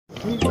Hi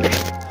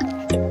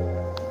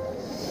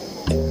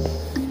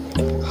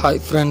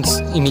friends,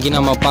 இன்னைக்கு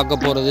நம்ம பார்க்க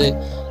போகிறது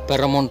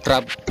பெரமோன்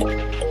ட்ராப்.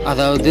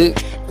 அதாவது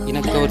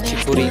இனக்கவர்ச்சி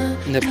பொறி.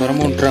 இந்த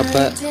பெரமோன்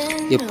ட்ராப்பை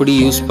எப்படி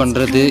யூஸ்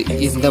பண்ணுறது,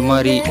 எந்த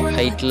மாதிரி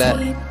ஹைட்டில்,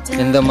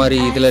 எந்த மாதிரி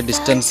இதில்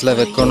டிஸ்டன்ஸில்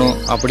வைக்கணும்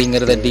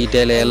அப்படிங்கிறத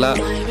டீட்டெயில் எல்லாம்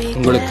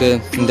உங்களுக்கு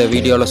இந்த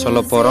வீடியோவில்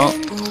சொல்ல போகிறோம்.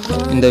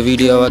 இந்த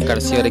வீடியோவை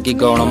கடைசி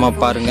வரைக்கும்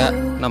கவனமாக பாருங்கள்.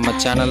 நம்ம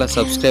சேனலை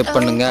சப்ஸ்கிரைப்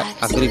பண்ணுங்கள்.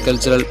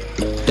 அக்ரிகல்ச்சரல்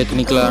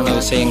டெக்னிக்கலான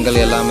விஷயங்கள்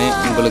எல்லாமே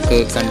உங்களுக்கு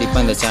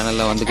கண்டிப்பாக இந்த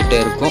சேனலில் வந்துக்கிட்டே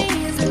இருக்கும்.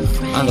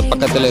 அந்த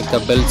பக்கத்தில் இருக்க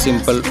பெல்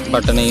சிம்பிள்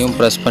பட்டனையும்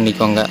ப்ரெஸ்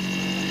பண்ணிக்கோங்க.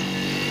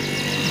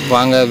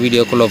 வாங்க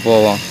வீடியோக்குள்ளே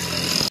போவோம்.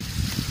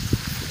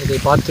 இதை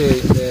பார்த்து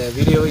இந்த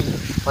வீடியோவை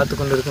பார்த்து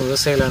கொண்டு இருக்கும்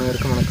விவசாயிகள்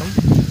அனைவருக்கும் வணக்கம்.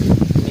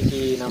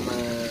 இன்றைக்கி நம்ம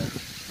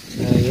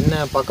என்ன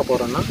பார்க்க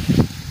போகிறோன்னா,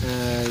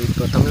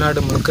 இப்போ தமிழ்நாடு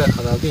முழுக்க,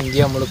 அதாவது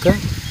இந்தியா முழுக்க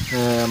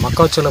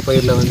மக்காச்சோள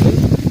பயிரில் வந்து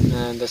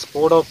இந்த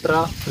ஸ்போடோப்டரா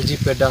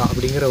ஃப்ரிஜிபெட்டா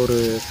அப்படிங்கிற ஒரு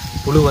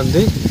புழு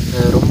வந்து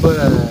ரொம்ப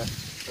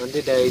வந்து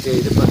இது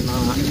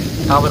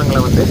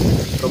தாவரங்களை வந்து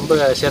ரொம்ப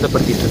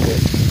சேதப்படுத்திகிட்டு இருக்கு.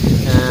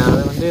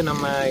 அதை வந்து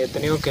நம்ம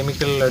எத்தனையோ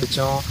கெமிக்கல்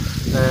அடித்தோம்.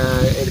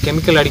 இது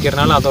கெமிக்கல்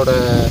அடிக்கிறதுனால அதோட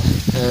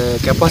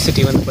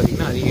கெப்பாசிட்டி வந்து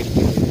பார்த்திங்கன்னா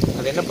அதிகரிக்குது.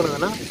 அது என்ன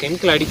பண்ணுதுன்னா,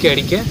 கெமிக்கல்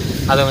அடிக்க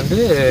அதை வந்து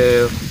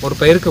ஒரு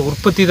பயிருக்கு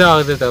உற்பத்தி தான்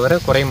ஆகுது தவிர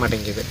குறைய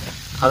மாட்டேங்குது.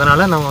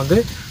 அதனால் நம்ம வந்து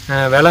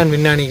வேளாண்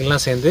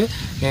விஞ்ஞானிகள்லாம் சேர்ந்து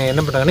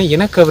என்ன பண்ணுறாங்கன்னா,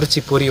 இனக்கவர்ச்சி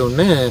பொறி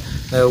ஒன்று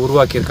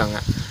உருவாக்கியிருக்காங்க.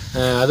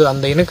 அது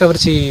அந்த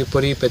இனக்கவர்ச்சி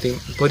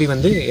பொறி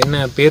வந்து என்ன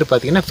பேர்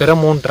பார்த்திங்கன்னா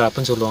ஃபெரமோன்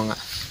ட்ராப்னு சொல்லுவாங்க.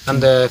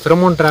 அந்த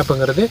ஃபெரமோன்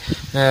ட்ராப்புங்கிறது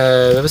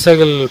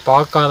விவசாயிகள்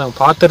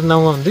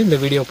பார்த்துருந்தவங்க வந்து இந்த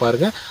வீடியோ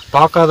பாருங்கள்.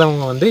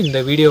 பார்க்காதவங்க வந்து இந்த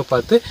வீடியோ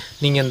பார்த்து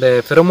நீங்கள் இந்த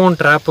ஃபெரமோன்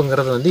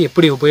ட்ராப்புங்கிறது வந்து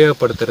எப்படி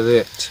உபயோகப்படுத்துறது,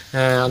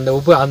 அந்த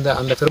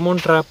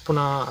ஃபெரமோன்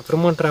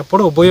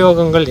ட்ராப்போட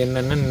உபயோகங்கள்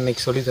என்னென்னு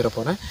இன்றைக்கி சொல்லி தர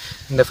போகிறேன்.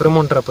 இந்த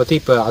ஃபெரமோன் ட்ராப் பற்றி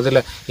இப்போ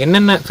அதில்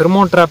என்னென்ன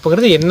ஃபெரமோன்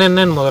ட்ராப்புங்கிறது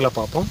என்னென்னு முதல்ல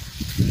பார்ப்போம்.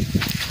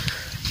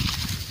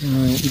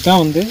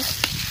 இதான்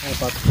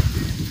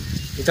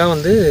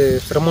வந்து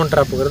ஃபெரமோன்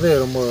ட்ராப்புங்கிறது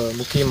ரொம்ப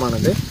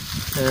முக்கியமானது.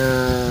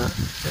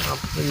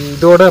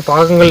 இதோட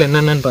பாகங்கள்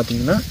என்னென்னு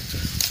பார்த்தீங்கன்னா,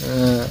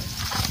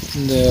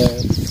 இந்த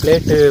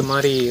பிளேட்டு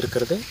மாதிரி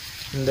இருக்கிறது,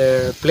 இந்த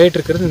பிளேட்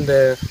இருக்கிறது, இந்த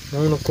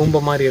 3 கூம்பை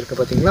மாதிரி இருக்குது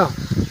பார்த்தீங்களா,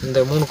 இந்த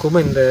 3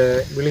 கூம்பை இந்த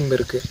விளிம்பு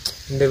இருக்குது.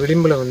 இந்த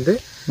விளிம்பில் வந்து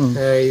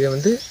இதை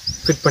வந்து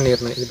ஃபிட்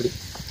பண்ணிடணும். இப்படி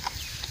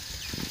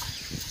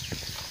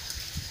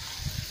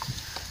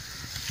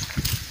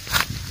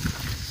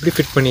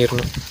ஃபிட்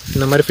பண்ணிடணும்.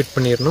 இந்த மாதிரி ஃபிட்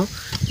பண்ணிடணும்.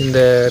 இந்த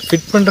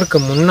ஃபிட் பண்ணுறதுக்கு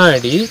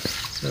முன்னாடி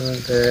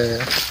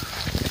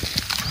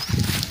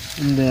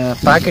இந்த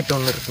பாக்கெட்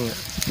ஒன்று இருக்குங்க,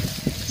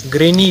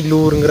 கிரெனி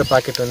லூருங்கிற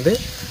பாக்கெட் வந்து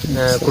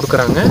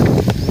கொடுக்குறாங்க.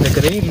 இந்த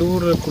கிரெனி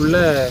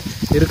லூருக்குள்ளே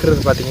இருக்கிறது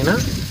பார்த்திங்கன்னா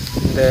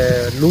இந்த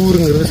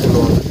லூருங்கிறது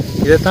சொல்லுவாங்க.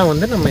 இதைத்தான்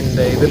வந்து நம்ம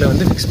இந்த இதில்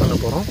வந்து ஃபிக்ஸ் பண்ண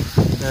போகிறோம்.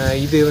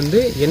 இது வந்து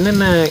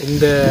என்னென்ன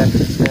இந்த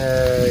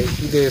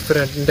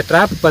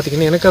ட்ராப்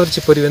பார்த்திங்கன்னா,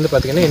 இனக்கவர்ச்சி பொறி வந்து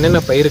பார்த்திங்கன்னா என்னென்ன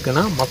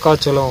பயிருக்குன்னா,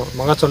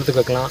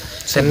 மக்காச்சோளத்துக்கு வைக்கலாம்,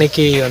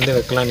 சென்னைக்கு வந்து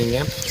வைக்கலாம்.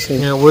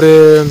 நீங்கள் ஒரு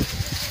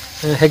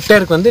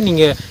ஹெக்டேருக்கு வந்து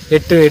நீங்கள்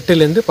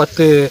 8லேருந்து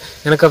 10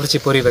 இனக்கவர்ச்சி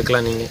பொறி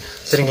வைக்கலாம் நீங்கள்,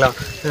 சரிங்களா?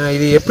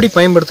 இது எப்படி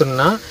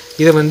பயன்படுத்தணும்னா,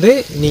 இதை வந்து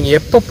நீங்கள்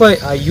எப்பப்போ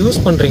யூஸ்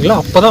பண்ணுறீங்களோ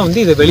அப்போ தான் வந்து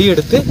இதை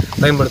வெளியெடுத்து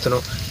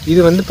பயன்படுத்தணும். இது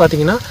வந்து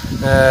பார்த்திங்கன்னா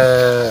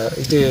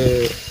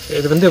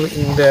இது வந்து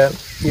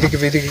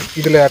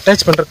இதில்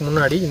அட்டாச் பண்ணுறதுக்கு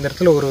முன்னாடி இந்த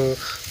இடத்துல ஒரு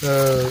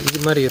இது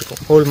மாதிரி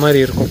இருக்கும், ஹோல் மாதிரி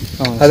இருக்கும்.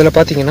 அதில்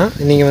பார்த்தீங்கன்னா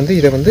நீங்கள் வந்து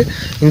இதை வந்து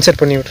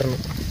இன்சர்ட் பண்ணி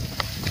விட்டுறணும்.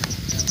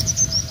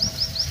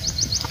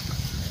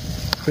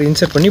 இப்படி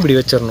இன்சர்ட் பண்ணி இப்படி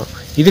வச்சிடணும்.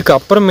 இதுக்கு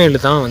அப்புறமேலு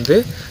தான் வந்து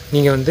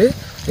நீங்கள் வந்து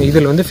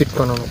இதில் வந்து ஃபிட்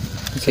பண்ணணும்,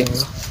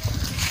 சரிங்களா?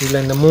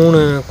 இதில் இந்த 3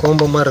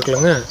 கோம்பமாக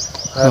இருக்குல்லங்க,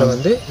 அதில்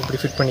வந்து இப்படி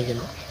ஃபிட்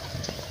பண்ணிக்கணும்.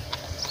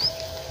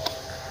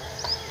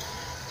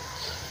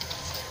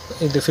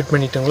 இது ஃபிட்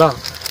பண்ணிட்டோங்களா?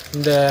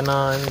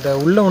 நான் இந்த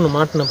உள்ளே ஒன்று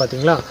மாட்டினேன்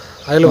பார்த்தீங்களா,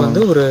 அதில் வந்து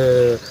ஒரு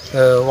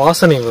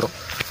வாசனை வரும்.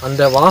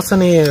 அந்த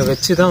வாசனையை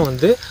வச்சு தான்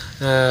வந்து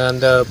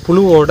அந்த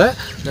புழுவோட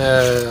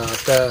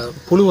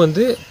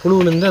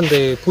புழுவிலேருந்து அந்த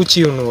பூச்சி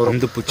ஒன்று வரும்,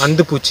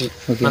 அந்துப்பூச்சி.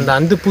 அந்த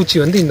அந்துப்பூச்சி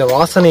வந்து இந்த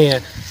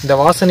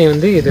வாசனை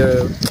வந்து இது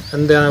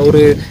அந்த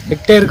ஒரு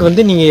ஹெக்டேருக்கு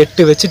வந்து நீங்கள்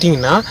 8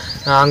 வச்சுட்டிங்கன்னா,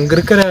 அங்கே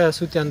இருக்கிற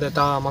சுற்றி அந்த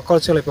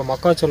மக்காச்சோளம், இப்போ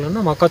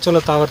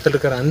மக்காச்சோள தாவரத்தில்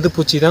இருக்கிற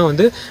அந்துப்பூச்சி தான்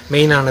வந்து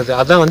மெயினானது.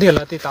 அதான் வந்து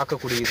எல்லாத்தையும்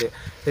தாக்கக்கூடியது,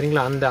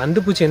 சரிங்களா? அந்த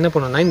அந்துப்பூச்சி என்ன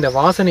பண்ணுன்னா, இந்த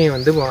வாசனையை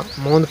வந்து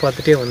மோந்து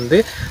பார்த்துட்டே வந்து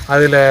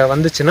அதில்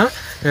வந்துச்சுன்னா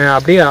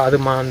அப்படியே அது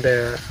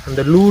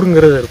அந்த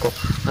லூருங்கிறது இருக்கும்.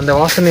 அந்த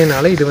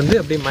வாசனையினால இது வந்து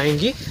அப்படியே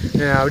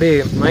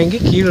மயங்கி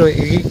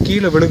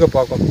கீழே விழுக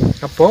பார்க்கும்.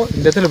 அப்போது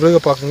இந்த இடத்துல விழுக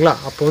பார்க்குங்களா,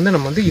 அப்போ வந்து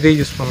நம்ம வந்து இதை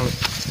யூஸ் பண்ணணும்,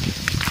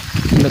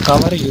 இந்த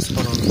கவரை யூஸ்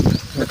பண்ணணும்.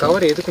 இந்த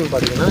கவர் எதுக்குன்னு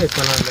பார்த்தீங்கன்னா, இப்போ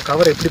நான் இந்த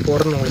கவரை எப்படி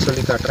போடுறேன்னு உங்களுக்கு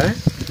சொல்லி காட்டுறேன்.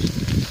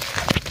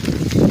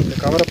 இந்த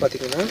கவரை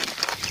பார்த்தீங்கன்னா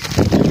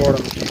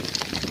போடணும்.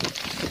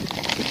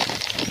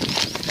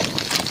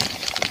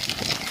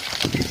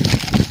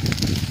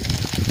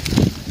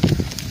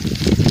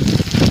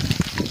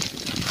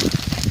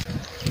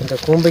 இந்த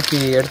கூம்பைக்கு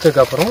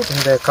எடுத்ததுக்கப்புறம்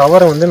இந்த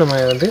கவரை வந்து நம்ம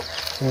வந்து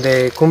இந்த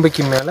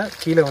கூம்பைக்கு மேலே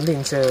கீழே வந்து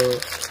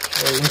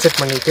இன்செர்ட்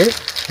பண்ணிவிட்டு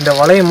இந்த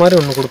வளையம் மாதிரி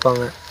ஒன்று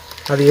கொடுப்பாங்க.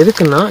 அது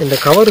எதுக்குன்னா, இந்த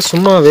கவர்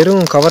சும்மா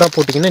வெறும் கவராக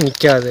போட்டிங்கன்னா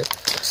நிற்காது.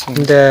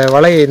 இந்த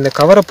வலையை இந்த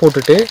கவரை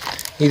போட்டுட்டு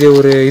இது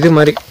ஒரு இது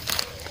மாதிரி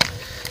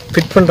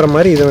ஃபிட் பண்ணுற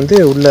மாதிரி இதை வந்து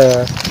உள்ள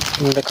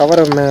இந்த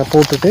கவரை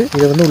போட்டுட்டு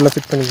இதை வந்து உள்ளே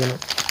ஃபிட்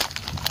பண்ணிக்கணும்.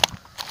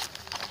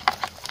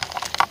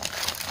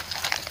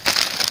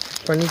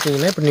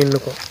 பண்ணிட்டீங்கன்னா இப்படி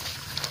நின்றுக்கும்.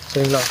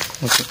 சரிங்களா?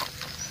 ஓகே.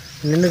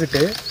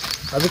 நின்றுக்கிட்டு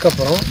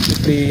அதுக்கப்புறம்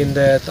இப்படி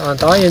இந்த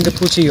தாய் எந்த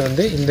பூச்சி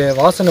வந்து இந்த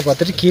வாசனை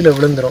பார்த்துட்டு கீழே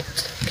விழுந்துடும்.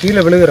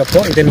 கீழே விழுகிறப்போ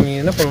இதை நீங்கள்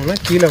என்ன பண்ணணும்னா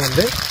கீழே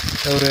வந்து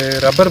ஒரு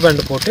ரப்பர்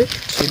பேண்டு போட்டு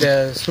இதை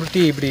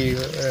சுருட்டி இப்படி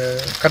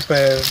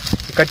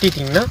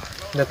கட்டிட்டிங்கன்னா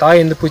இந்த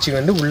தாய் எந்த பூச்சி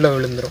வந்து உள்ளே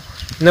விழுந்துடும்.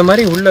 இந்த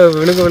மாதிரி உள்ளே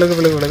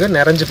விழுக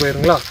நிறைஞ்சு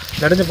போயிருங்களா?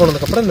 நிறைஞ்சு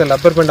போனதுக்கப்புறம் இந்த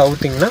ரப்பர் பேண்ட்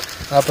அவுத்திங்கன்னா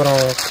அப்புறம்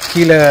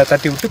கீழே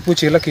தட்டி விட்டு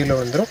பூச்சியெல்லாம் கீழே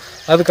வந்துடும்.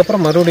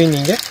 அதுக்கப்புறம் மறுபடியும்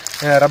நீங்கள்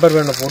ரப்பர்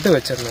பேண்டை போட்டு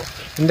வச்சிடணும்.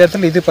 இந்த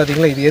இடத்துல இது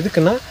பார்த்திங்களா, இது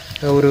எதுக்குன்னா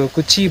ஒரு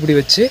குச்சி இப்படி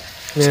வச்சு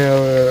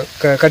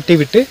கட்டி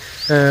விட்டு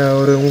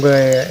ஒரு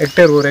உங்கள்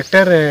ஹெக்டேர்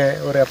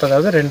ஒரு அப்போ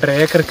அதாவது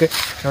 2.5 ஏக்கருக்கு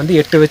வந்து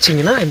 8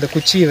 வச்சிங்கன்னா இந்த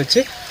குச்சியை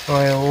வச்சு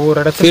ஒவ்வொரு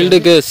இடத்துல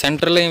ஃபீல்டுக்கு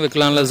சென்டர்லையும்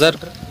வைக்கலாம்ல சார்?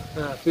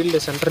 ஃபீல்டு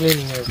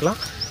சென்டர்லேயும் நீங்கள் வைக்கலாம்.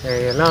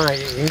 எல்லாம்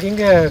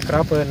எங்கெங்கே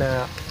கிராப்பு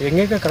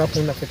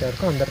வந்து அஃபெக்டாக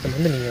இருக்கோ அந்த இடத்துல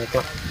வந்து நீங்கள்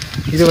வைக்கலாம்.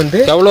 இது வந்து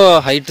எவ்வளோ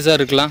ஹைட்டு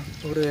சார் இருக்கலாம்?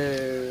 ஒரு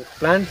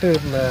பிளான்ட்டு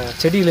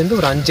செடியிலேருந்து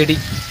ஒரு 5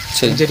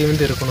 அடி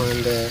வந்து இருக்கணும்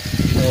இந்த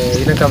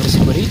இனக்கவரிசி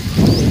பொறி.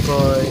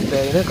 இப்போது இந்த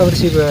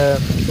இனக்கவரிசி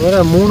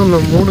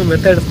மூணு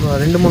மெத்தட்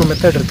 2-3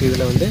 மெத்தட் இருக்குது.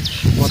 இதில் வந்து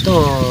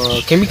மொத்தம்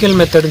கெமிக்கல்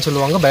மெத்தடுன்னு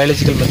சொல்லுவாங்க,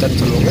 பயாலஜிக்கல்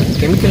மெத்தட்னு சொல்லுவாங்க.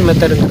 கெமிக்கல்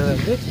மெத்தடுங்கிறது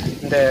வந்து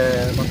இந்த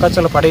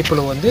மக்காச்சோள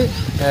படைப்புழு வந்து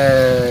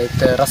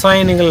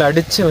ரசாயனங்கள்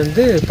அடித்து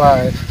வந்து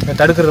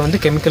தடுக்கிறது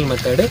வந்து கெமிக்கல்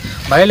மெத்தடு.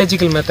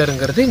 பயாலஜிக்கல்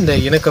மெத்தடுங்கிறது இந்த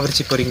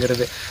இனக்கவரிசி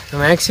பொறிங்கிறது.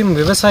 மேக்ஸிமம்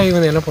விவசாயி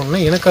வந்து என்ன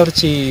பண்ணணும்னா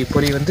இனக்கவரிசி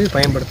பொறி வந்து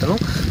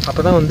பயன்படுத்தணும்.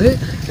 அப்போ தான் வந்து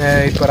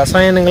இப்போ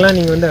ரசாயனங்களாக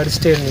நீங்கள் வந்து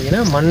அடிச்சுட்டே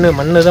இருந்தீங்கன்னா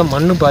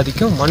மண்ணு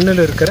பாதிக்கும்.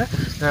 மண்ணில் இருக்கிற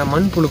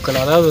மண்புழுக்கள்,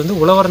 அதாவது வந்து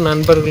உழவர்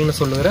நண்பர்கள்னு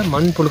சொல்லுகிற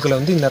மண்புழுக்களை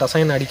வந்து இந்த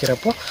ரசாயனம்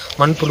அடிக்கிறப்போ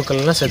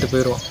மண்புழுக்கள்லாம் செத்து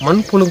போயிடும்.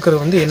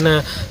 மண்புழுக்கள் வந்து என்ன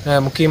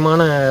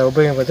முக்கியமான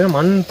உபயோகம் பார்த்தீங்கன்னா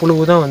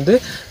மண்புழு தான் வந்து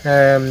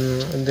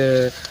இந்த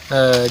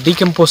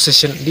டீகம்போஸ்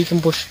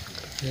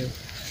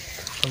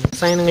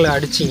ரசாயனங்களை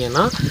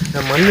அடிச்சிங்கன்னா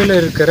மண்ணில்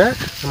இருக்கிற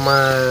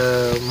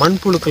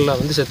மண்புழுக்களில்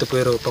வந்து செத்து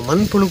போயிடும். இப்போ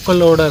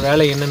மண்புழுக்களோட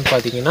வேலை என்னன்னு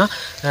பார்த்தீங்கன்னா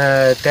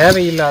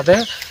தேவையில்லாத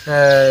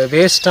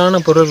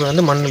வேஸ்ட்டான பொருட்கள்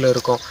வந்து மண்ணில்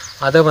இருக்கும்.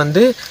 அது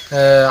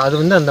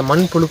வந்து அந்த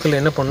மண்புழுக்கள்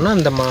என்ன பண்ணுன்னா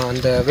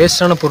அந்த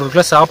வேஸ்ட்டான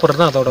பொருட்களை சாப்பிட்றது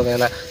தான் அதோட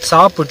வேலை.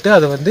 சாப்பிட்டு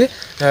அதை வந்து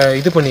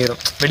இது பண்ணிடும்,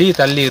 வெளியே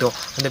தள்ளிடும்.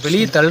 அந்த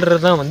வெளியே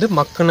தள்ளுறது தான் வந்து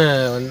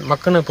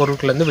மக்கின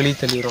பொருட்கள் வந்து வெளியே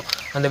தள்ளிடும்.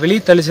 அந்த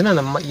வெளியே தள்ளிச்சுன்னா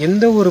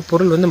எந்த ஒரு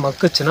பொருள் வந்து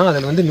மக்குச்சுன்னா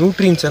அதில் வந்து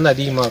நியூட்ரியன்ஸ் வந்து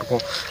அதிகமாக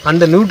இருக்கும்.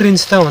 அந்த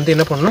நியூட்ரியன்ஸ் தான் வந்து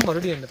என்ன பண்ணணும்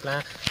மறுபடியும்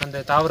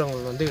அந்த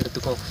தாவரங்கள் வந்து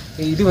எடுத்துக்கும்.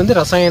 இது வந்து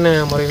ரசாயன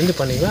முறை வந்து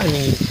பண்ணிக்கலாம்.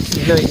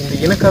 இந்த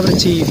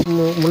இனக்கவரிசி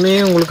முன்னே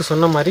உங்களுக்கு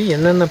சொன்ன மாதிரி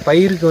என்னென்ன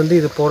பயிருக்கு வந்து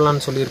இது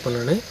போடலான்னு சொல்லியிருப்பேன்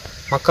நான்.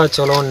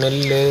 மக்காச்சோளம்,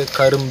 நெல்,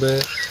 கரும்பு,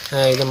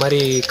 இது மாதிரி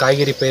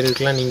காய்கறி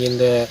பயிர்களுக்கெலாம் நீங்கள்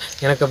இந்த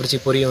இனக்கவரிசி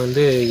பொரியை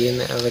வந்து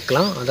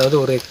வைக்கலாம். அதாவது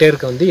ஒரு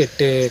ஹெக்டேருக்கு வந்து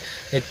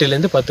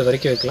 8லேருந்து 10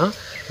 வரைக்கும் வைக்கலாம்.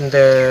 இந்த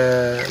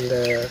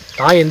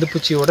தாய் எந்த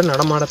பூச்சியோட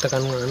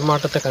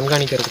நடமாட்டத்தை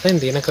கண்காணிக்கிறதுக்கு தான்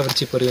இந்த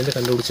இனக்கவரிசி பொறி வந்து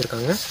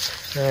கண்டுபிடிச்சிருக்காங்க.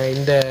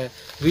 இந்த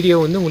வீடியோ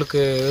வந்து உங்களுக்கு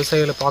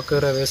விவசாயிகளை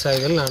பார்க்குற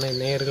விவசாயிகள்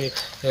நேயர்கள்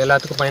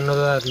எல்லாத்துக்கும்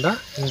பயனுள்ளதாக இருந்தால்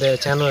இந்த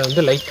சேனலை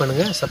வந்து லைக்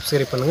பண்ணுங்கள்,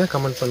 சப்ஸ்கிரைப் பண்ணுங்கள்,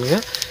 கமெண்ட்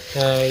பண்ணுங்கள்.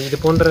 இது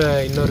போன்ற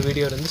இன்னொரு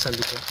வீடியோவில் வந்து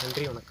சந்திப்போம்.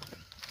 நன்றி, வணக்கம்.